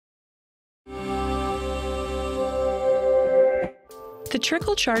The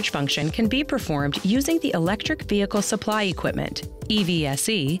trickle charge function can be performed using the Electric Vehicle Supply Equipment,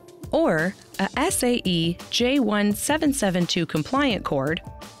 EVSE, or a SAE J1772 compliant cord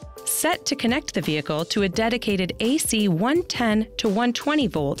set to connect the vehicle to a dedicated AC 110 to 120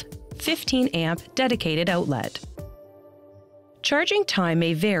 volt, 15 amp dedicated outlet. Charging time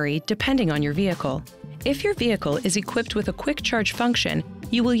may vary depending on your vehicle. If your vehicle is equipped with a quick charge function,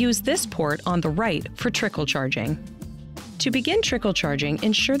 you will use this port on the right for trickle charging. To begin trickle charging,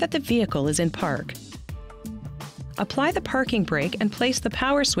 ensure that the vehicle is in park. Apply the parking brake and place the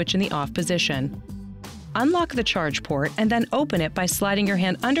power switch in the off position. Unlock the charge port and then open it by sliding your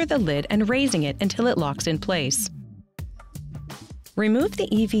hand under the lid and raising it until it locks in place. Remove the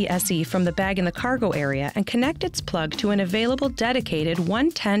EVSE from the bag in the cargo area and connect its plug to an available dedicated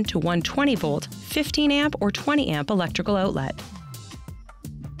 110 to 120 volt, 15 amp or 20 amp electrical outlet.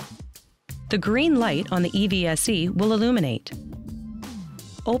 The green light on the EVSE will illuminate.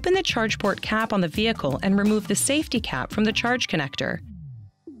 Open the charge port cap on the vehicle and remove the safety cap from the charge connector.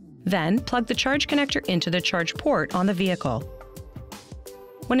 Then, plug the charge connector into the charge port on the vehicle.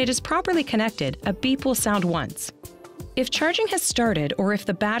 When it is properly connected, a beep will sound once. If charging has started or if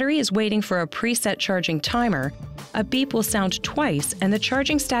the battery is waiting for a preset charging timer, a beep will sound twice and the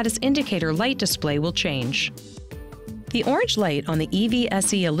charging status indicator light display will change. The orange light on the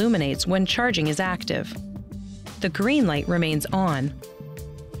EVSE illuminates when charging is active. The green light remains on.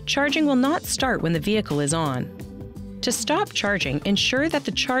 Charging will not start when the vehicle is on. To stop charging, ensure that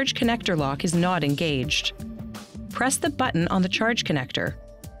the charge connector lock is not engaged. Press the button on the charge connector.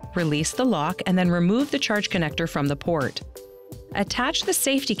 Release the lock and then remove the charge connector from the port. Attach the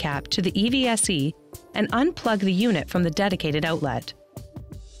safety cap to the EVSE and unplug the unit from the dedicated outlet.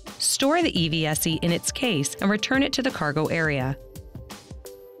 Store the EVSE in its case and return it to the cargo area.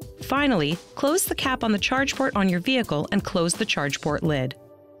 Finally, close the cap on the charge port on your vehicle and close the charge port lid.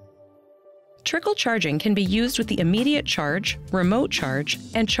 Trickle charging can be used with the immediate charge, remote charge,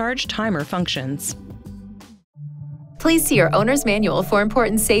 and charge timer functions. Please see your owner's manual for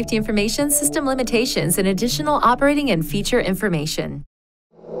important safety information, system limitations, and additional operating and feature information.